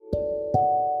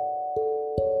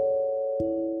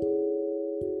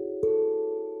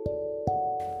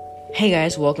Hey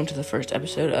guys, welcome to the first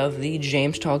episode of the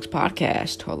James Talks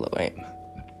podcast. Hold on, wait.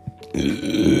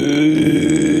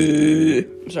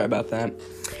 Sorry about that.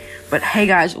 But hey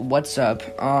guys, what's up?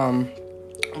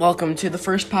 Welcome to the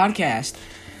first podcast.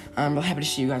 I'm really happy to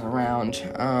see you guys around.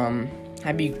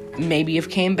 Happy maybe you've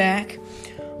came back.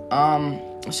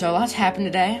 So a lot's happened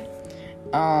today.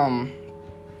 A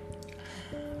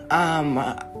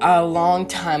long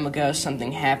time ago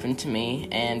something happened to me,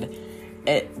 and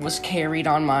it was carried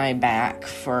on my back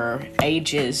for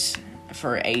ages,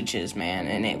 man,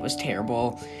 and it was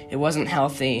terrible. It wasn't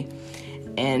healthy,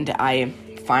 and I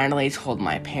finally told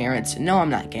my parents. No,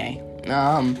 I'm not gay.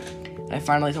 I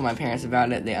finally told my parents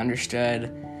about it. They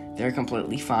understood. They're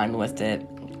completely fine with it,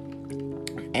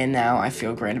 and now I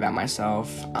feel great about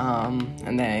myself,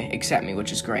 and they accept me,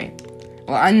 which is great.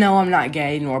 Well, I know I'm not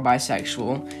gay nor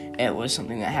bisexual. It was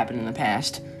something that happened in the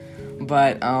past,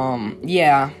 but,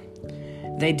 yeah.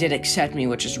 They did accept me,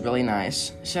 which is really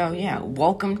nice. So, yeah,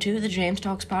 welcome to the James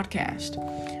Talks podcast.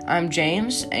 I'm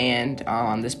James, and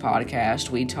on this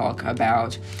podcast, we talk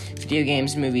about video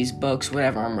games, movies, books,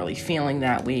 whatever I'm really feeling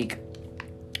that week.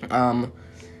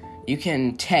 You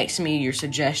can text me your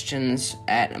suggestions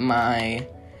at my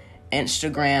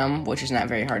Instagram, which is not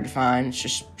very hard to find. It's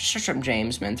just search up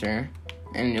James Mentor,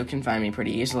 and you can find me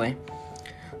pretty easily.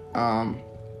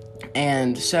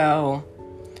 And so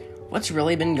what's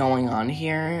really been going on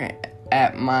here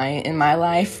in my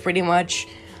life, pretty much.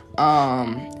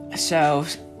 So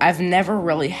I've never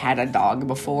really had a dog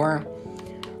before.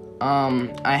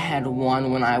 I had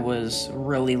one when I was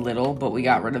really little, but we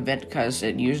got rid of it because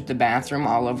it used the bathroom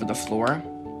all over the floor,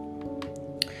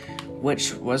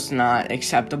 which was not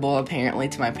acceptable apparently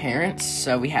to my parents,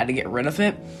 so we had to get rid of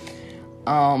it.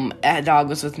 That dog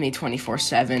was with me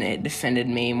 24/7. It defended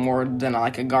me more than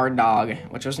like a guard dog,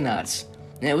 which was nuts.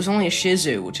 And it was only a Shih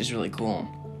Tzu, which is really cool.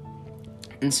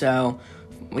 And so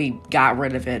we got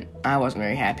rid of it. I wasn't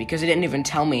very happy because they didn't even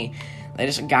tell me. They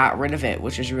just got rid of it,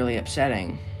 which is really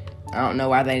upsetting. I don't know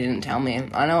why they didn't tell me.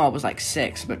 I know I was like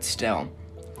 6, but still.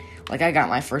 Like, I got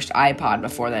my first iPod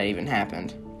before that even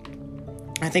happened.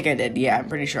 I think I did. Yeah, I'm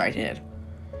pretty sure I did.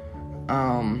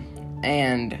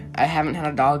 And I haven't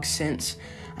had a dog since.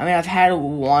 I mean, I've had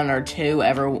one or two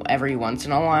every once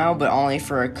in a while, but only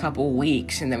for a couple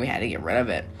weeks, and then we had to get rid of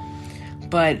it.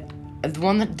 But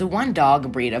the one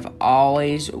dog breed I've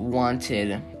always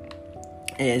wanted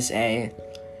is a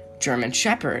German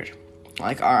Shepherd.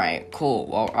 Like, alright, cool,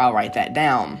 well, I'll write that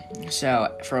down.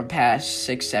 So, for the past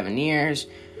 6-7 years,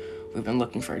 we've been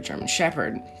looking for a German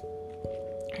Shepherd.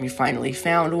 We finally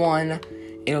found one.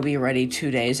 It'll be ready 2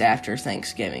 days after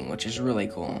Thanksgiving, which is really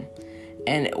cool.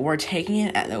 And we're taking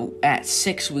it at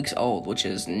 6 weeks old, which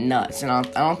is nuts. And I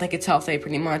don't think it's healthy,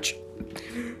 pretty much.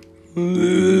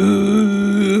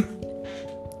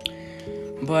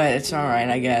 But it's alright,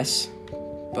 I guess.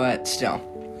 But still.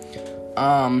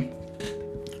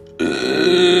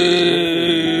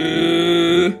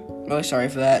 Really sorry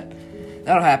for that.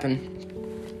 That'll happen.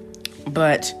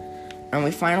 But, and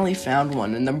we finally found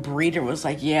one. And the breeder was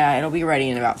like, yeah, it'll be ready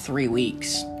in about 3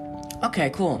 weeks. Okay,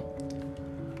 cool.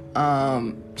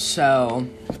 So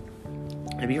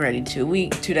it'll be ready 2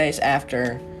 days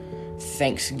after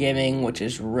Thanksgiving, which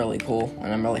is really cool,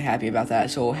 and I'm really happy about that.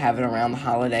 So we'll have it around the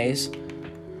holidays.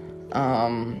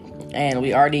 And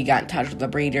we already got in touch with the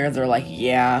breeder. They're like,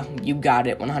 yeah, you got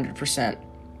it 100%.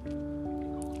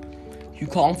 You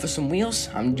calling for some wheels?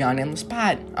 I'm Johnny on the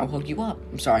spot. I'll hook you up.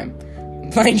 I'm sorry, I'm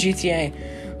playing GTA.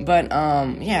 But,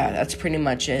 yeah, that's pretty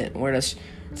much it. We're just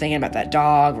thinking about that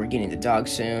dog. We're getting the dog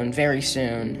soon, very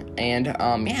soon, and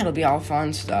yeah, it'll be all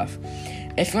fun stuff.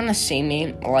 If you want to see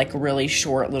me, like, really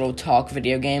short little talk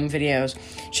video game videos,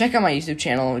 check out my YouTube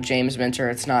channel, James Mentor.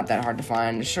 It's not that hard to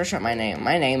find. Just search up my name.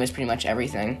 My name is pretty much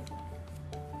everything,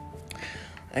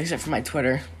 except for my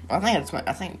Twitter. Well, I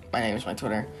think my name is my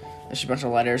Twitter. There's a bunch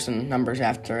of letters and numbers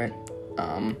after it.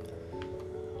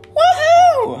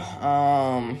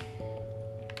 Woohoo!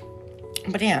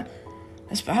 But yeah.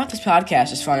 I hope this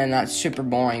podcast is fun and not super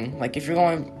boring. Like, if you're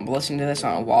going to listen to this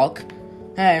on a walk,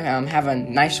 hey, have a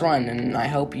nice run, and I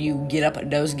hope you get up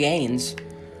at those gains.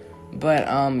 But,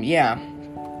 yeah.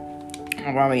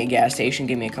 I'll probably get a gas station.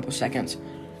 Give me a couple seconds.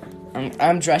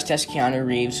 I'm dressed as Keanu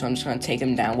Reeves, so I'm just going to take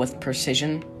him down with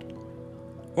precision.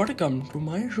 Welcome to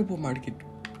my supermarket.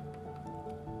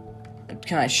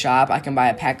 Can I shop? I can buy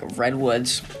a pack of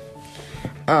Redwoods.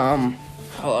 Hold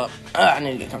up. I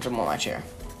need to get comfortable in my chair.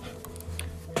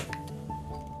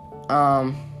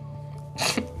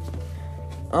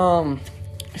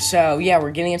 So, yeah,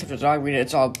 we're getting into the dog breeder.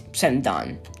 It's all said and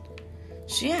done.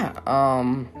 So, yeah,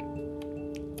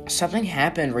 something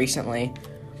happened recently,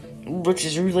 which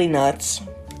is really nuts.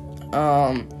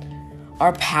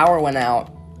 our power went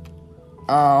out,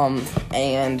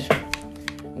 and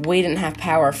we didn't have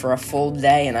power for a full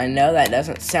day, and I know that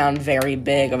doesn't sound very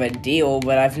big of a deal,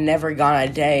 but I've never gone a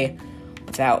day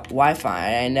without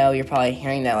Wi-Fi. I know you're probably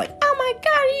hearing that like, oh my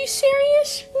god, are you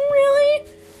serious? Really?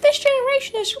 This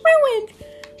generation is ruined.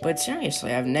 But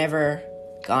seriously, I've never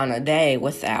gone a day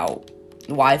without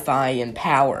Wi-Fi and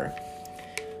power.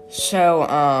 So,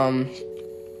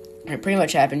 it pretty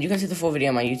much happened. You can see the full video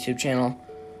on my YouTube channel.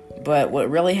 But what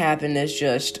really happened is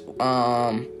just,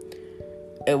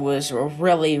 it was a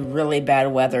really, really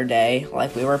bad weather day.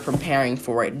 Like, we were preparing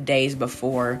for it days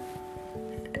before.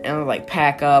 And, like,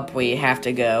 pack up, we have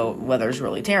to go. Weather's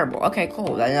really terrible. Okay,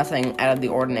 cool. That's nothing out of the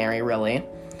ordinary, really.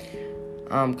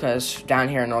 Because down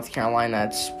here in North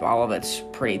Carolina, all of it's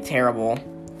pretty terrible.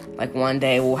 Like, one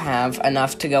day we'll have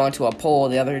enough to go into a pool,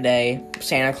 the other day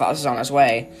Santa Claus is on his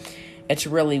way. It's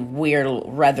really weird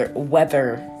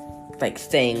weather like,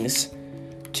 things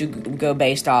to go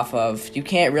based off of. You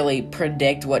can't really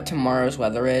predict what tomorrow's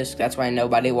weather is. That's why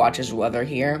nobody watches weather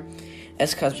here.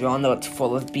 It's because we all know it's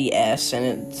full of BS,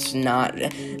 and it's not,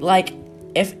 like,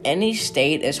 if any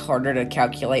state is harder to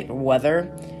calculate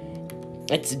weather,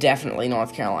 it's definitely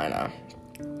North Carolina.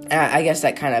 I guess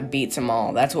that kind of beats them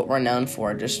all. That's what we're known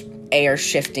for, just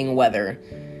air-shifting weather.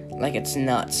 Like, it's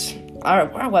nuts.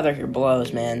 Our weather here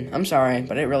blows, man. I'm sorry,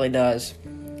 but it really does.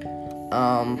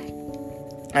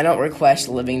 I don't request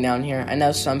living down here. I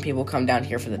know some people come down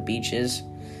here for the beaches.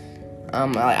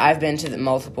 I've been to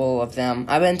multiple of them.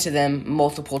 I've been to them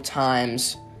multiple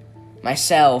times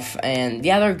myself, and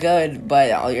yeah, they're good,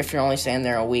 but if you're only staying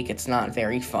there a week, it's not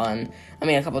very fun. I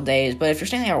mean, a couple days, but if you're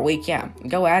staying there a week, yeah,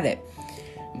 go at it.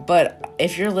 But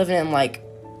if you're living in, like,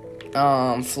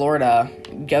 Florida,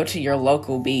 go to your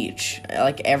local beach.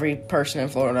 Like, every person in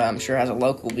Florida, I'm sure, has a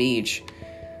local beach.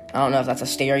 I don't know if that's a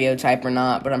stereotype or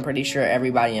not, but I'm pretty sure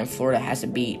everybody in Florida has a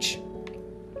beach.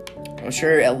 I'm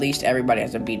sure at least everybody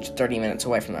has a beach 30 minutes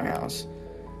away from their house.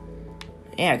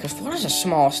 Yeah, because Florida's a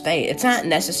small state. It's not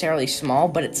necessarily small,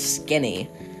 but it's skinny.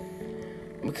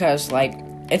 Because, like,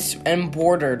 it's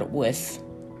bordered with,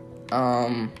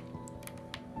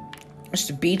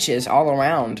 just beaches all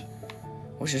around,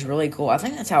 which is really cool. I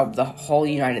think that's how the whole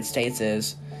United States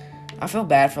is. I feel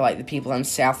bad for, like, the people in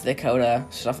South Dakota,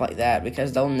 stuff like that,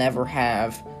 because they'll never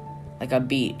have, like, a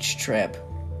beach trip.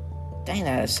 Dang,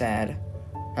 that is sad.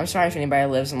 I'm sorry if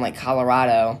anybody lives in, like,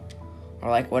 Colorado, or,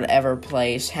 like, whatever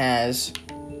place has,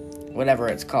 whatever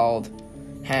it's called,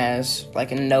 has,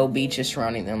 like, no beaches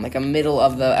surrounding them, like a middle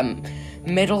of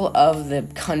the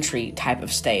country type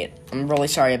of state. I'm really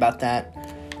sorry about that.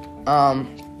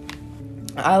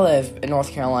 I live in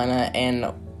North Carolina,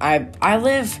 and I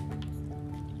live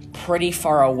pretty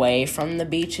far away from the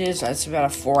beaches. It's about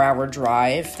a 4-hour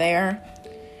drive there,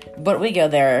 but we go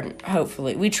there,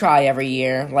 hopefully. We try every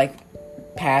year. Like,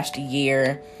 past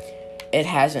year, it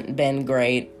hasn't been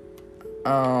great.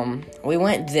 We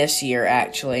went this year,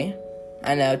 actually.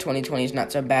 I know 2020 is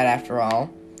not so bad after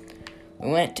all. We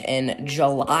went in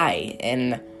July,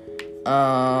 and,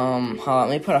 hold on,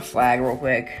 let me put a flag real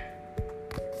quick.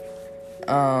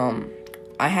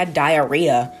 I had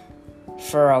diarrhea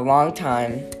for a long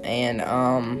time, and,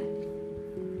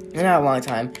 not a long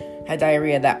time, had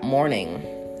diarrhea that morning,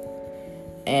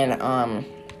 and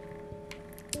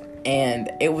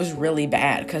it was really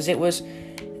bad, because it was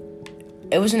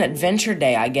an adventure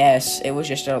day, I guess. It was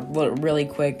just a really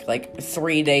quick, like,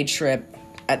 3-day trip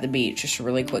at the beach, just a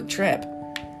really quick trip.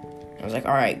 I was like,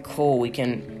 alright, cool, we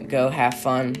can go have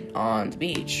fun on the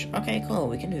beach. Okay, cool,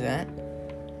 we can do that.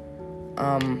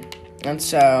 And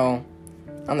so,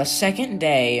 on the second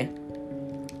day,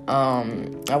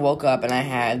 I woke up and I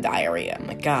had diarrhea. I'm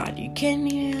like, God, you kidding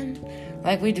me, man?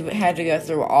 Like, we had to go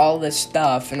through all this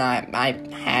stuff, and I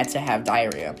had to have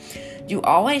diarrhea. You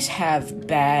always have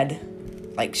bad,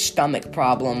 like, stomach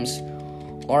problems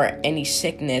or any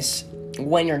sickness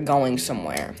when you're going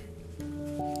somewhere.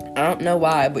 I don't know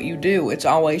why, but you do. It's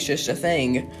always just a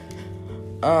thing.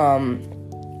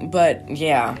 But,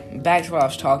 yeah, back to what I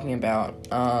was talking about.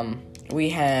 We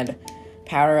had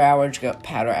power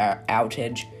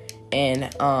outage, and,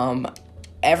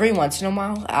 every once in a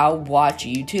while, I'll watch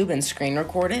YouTube and screen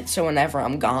record it, so whenever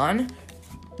I'm gone,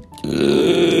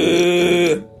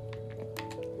 I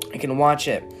can watch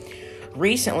it.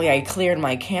 Recently, I cleared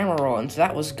my camera roll, and so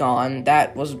that was gone.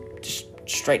 That was just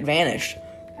straight vanished.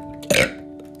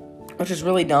 Which is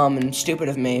really dumb and stupid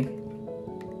of me.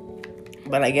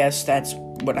 But I guess that's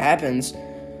what happens.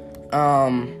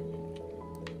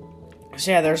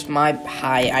 So yeah, there's my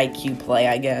high IQ play,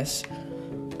 I guess.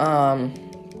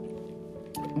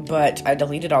 But I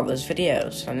deleted all those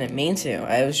videos. I didn't mean to.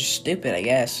 I was just stupid, I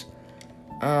guess.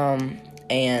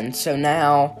 And so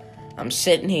now I'm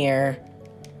sitting here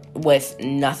with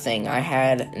nothing. I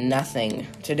had nothing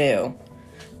to do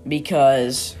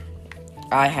because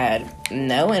I had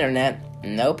no internet,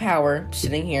 no power,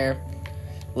 sitting here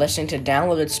listening to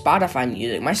downloaded Spotify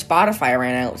music. My Spotify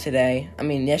ran out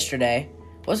yesterday.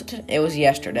 Was it? It was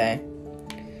yesterday.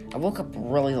 I woke up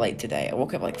really late today. I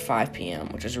woke up like 5 p.m.,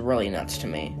 which is really nuts for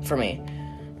me.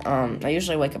 I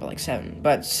usually wake up at like 7,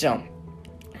 but still.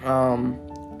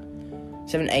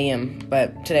 7 a.m.,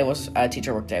 but today was a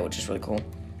teacher work day, which is really cool.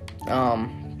 Do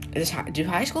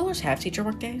high schoolers have teacher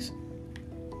work days?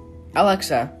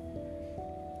 Alexa,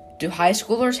 do high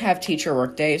schoolers have teacher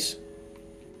work days?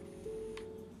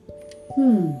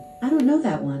 I don't know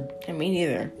that one. Yeah, me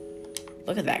neither.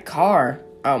 Look at that car.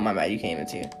 Oh, my bad, you can't even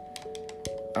see it.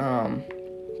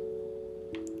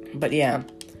 But yeah.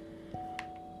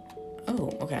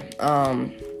 Oh, okay.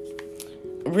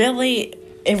 Really,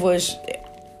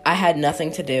 I had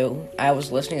nothing to do. I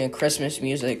was listening to Christmas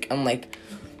music. I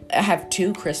have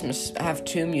two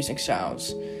music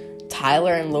styles.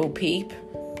 Tyler and Lil Peep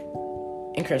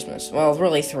and Christmas. Well,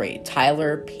 really 3.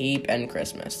 Tyler, Peep, and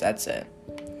Christmas. That's it.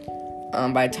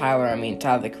 By Tyler, I mean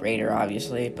Tyler the Creator,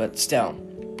 obviously, but still.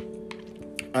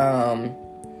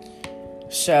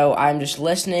 So I'm just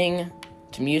listening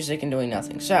to music and doing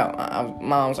nothing. So,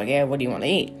 Mom was like, yeah, what do you want to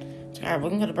eat? I was like, all right, we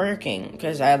can go to Burger King,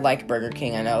 because I like Burger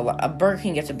King. I know Burger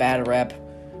King gets a bad rep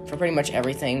for pretty much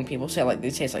everything. People say, like,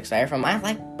 they taste like styrofoam. I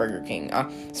like Burger King.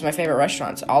 It's my favorite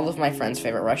restaurants. All of my friends'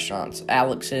 favorite restaurants.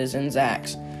 Alex's and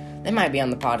Zach's. They might be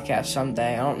on the podcast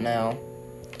someday. I don't know.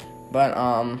 But,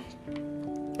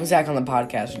 Zach on the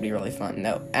podcast would be really fun.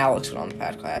 No, Alex would on the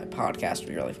podcast would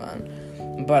be really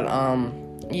fun. But,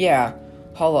 yeah.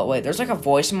 Hold up, wait. There's like a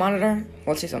voice monitor.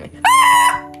 Let's see something.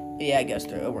 Ah! Yeah, it goes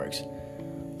through. It works.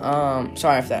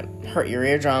 Sorry if that hurt your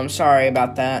eardrum. Sorry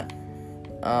about that.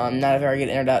 Not a very good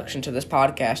introduction to this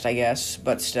podcast, I guess.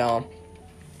 But still.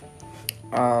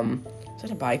 Is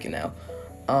that a bike now?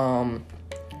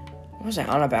 What was I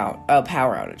on about? Oh,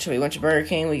 power outage. So we went to Burger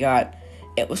King.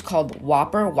 It was called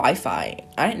Whopper Wi-Fi.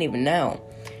 I didn't even know.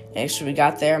 And so we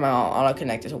got there, my auto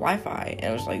connected to Wi-Fi, and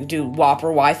it was like, dude, Whopper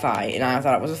Wi-Fi, and I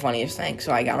thought it was the funniest thing.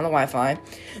 So I got on the Wi-Fi,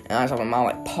 and I was talking about,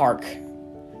 like, park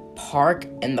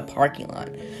in the parking lot.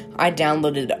 I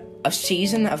downloaded a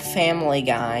season of Family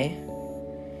Guy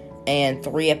and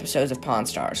 3 episodes of Pawn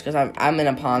Stars, because I'm in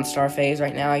a Pawn Star phase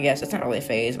right now, I guess. It's not really a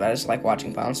phase, but I just like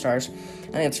watching Pawn Stars.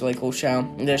 I think it's a really cool show.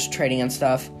 And they're just trading and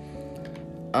stuff.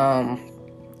 I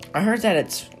heard that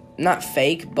it's not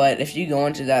fake, but if you go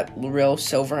into that real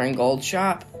silver and gold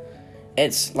shop,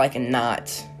 it's like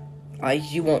not,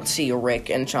 like, you won't see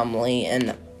Rick and Chumley,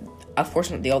 and of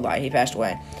course not the old guy, he passed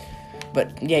away,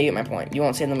 but yeah, you get my point. You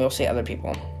won't see them, you'll see other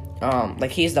people. Like,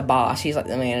 he's the boss, he's like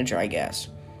the manager, I guess.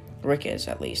 Rick is,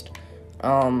 at least.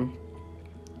 Wait.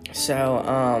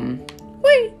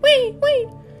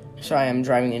 Sorry, I'm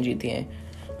driving in GTA.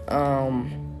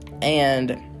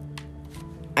 And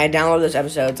I downloaded those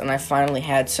episodes, and I finally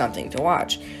had something to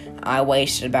watch. I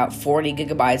wasted about 40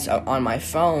 gigabytes on my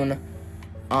phone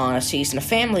on a season of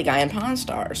Family Guy and Pawn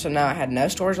Stars. So now I had no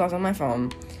storage left on my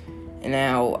phone, and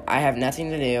now I have nothing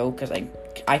to do, because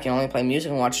I can only play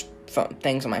music and watch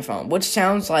things on my phone, which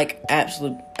sounds like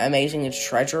absolute amazing. It's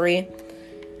treasury,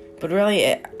 but really,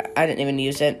 I didn't even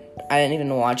use it. I didn't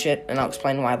even watch it, and I'll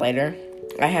explain why later.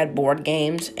 I had board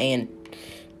games, and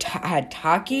I had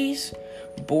Takis,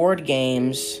 board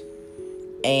games,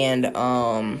 and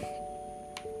a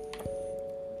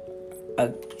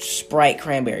Sprite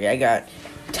cranberry. I got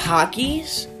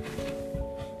Takis.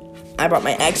 I brought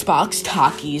my Xbox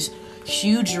Takis,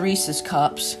 huge Reese's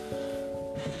cups,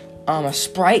 a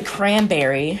Sprite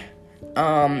cranberry,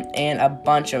 and a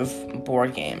bunch of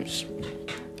board games.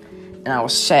 And I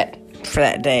was set for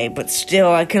that day, but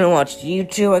still, I couldn't watch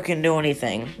YouTube. I couldn't do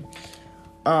anything.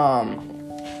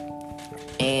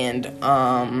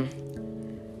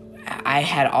 I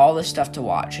had all this stuff to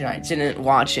watch, and I didn't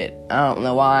watch it. I don't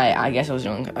know why. I guess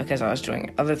because I was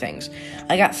doing other things.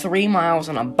 I got 3 miles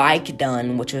on a bike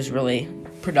done, which was really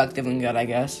productive and good, I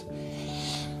guess.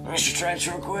 Let me stretch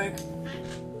real quick.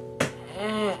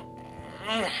 Woo!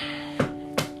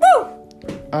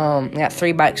 I got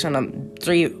 3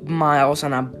 miles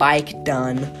on a bike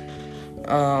done.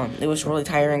 It was really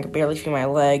tiring. I could barely feel my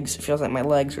legs. It feels like my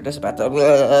legs are just about to.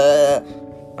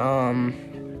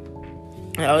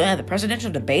 Oh yeah, the presidential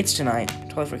debates tonight.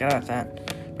 Totally forgot about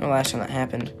that. The last time that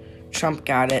happened. Trump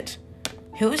got it.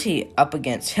 Who was he up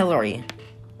against? Hillary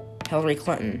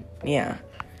Clinton. Yeah.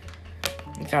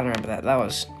 I gotta remember that. That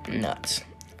was nuts.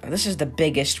 This is the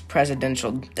biggest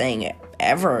presidential thing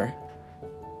ever.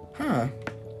 Huh.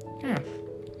 Yeah.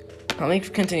 let me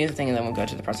continue the thing, and then we'll go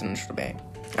to the presidential debate.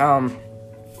 Hold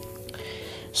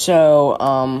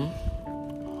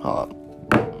up.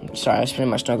 Sorry, I was spinning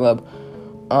my snow globe.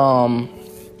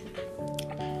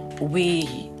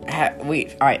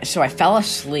 Alright, so I fell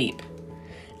asleep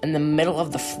in the middle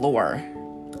of the floor,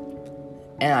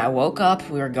 and I woke up,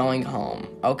 we were going home.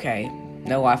 Okay,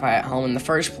 no Wi-Fi at home in the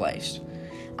first place.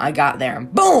 I got there,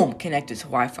 and boom, connected to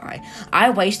Wi-Fi.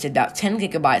 I wasted about 10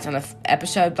 gigabytes on an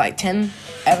episode, like 10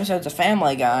 episodes of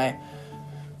Family Guy.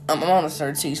 I'm on the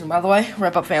 3rd season, by the way.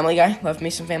 Wrap up Family Guy. Love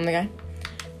me some Family Guy.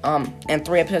 And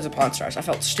 3 episodes of Pawn Stars. I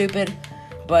felt stupid,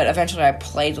 but eventually I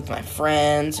played with my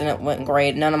friends, and it went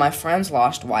great. None of my friends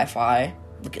lost Wi-Fi.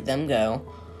 Look at them go.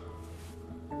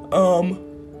 Oh,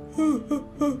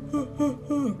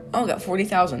 I got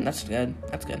 40,000. That's good.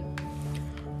 That's good.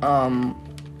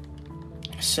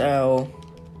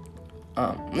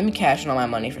 Let me cash in all my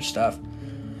money for stuff.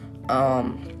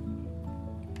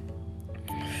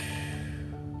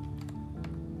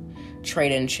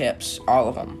 Trade in chips, all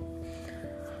of them.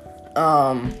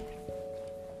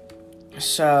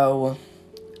 So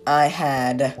I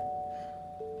had,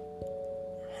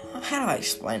 how do I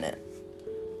explain it?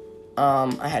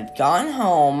 I had gone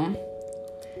home,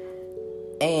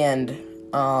 and,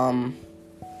 I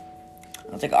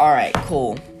was like, alright,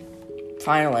 cool.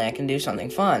 Finally, I can do something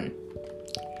fun.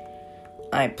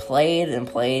 I played and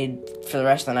played for the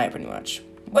rest of the night, pretty much.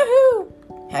 Woohoo!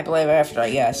 Happy life after, I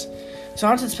guess. So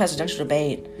on to this presidential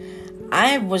debate.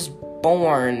 I was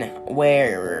born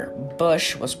where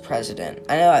Bush was president.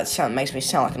 I know that makes me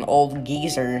sound like an old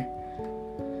geezer,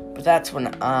 but that's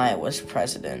when I was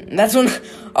president. And that's when,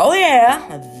 oh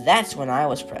yeah, that's when I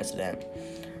was president.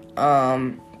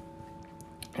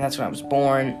 That's when I was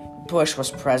born. Bush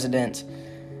was president.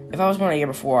 If I was born a year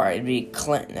before, it'd be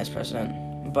Clinton as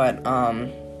president. But,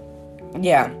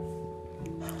 yeah.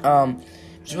 It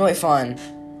was really fun.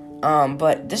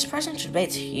 But this presidential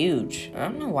debate's huge. I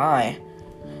don't know why.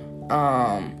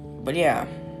 But yeah.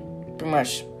 Pretty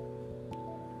much.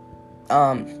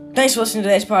 Thanks for listening to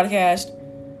today's podcast.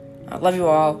 I love you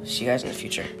all. See you guys in the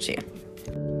future. See ya.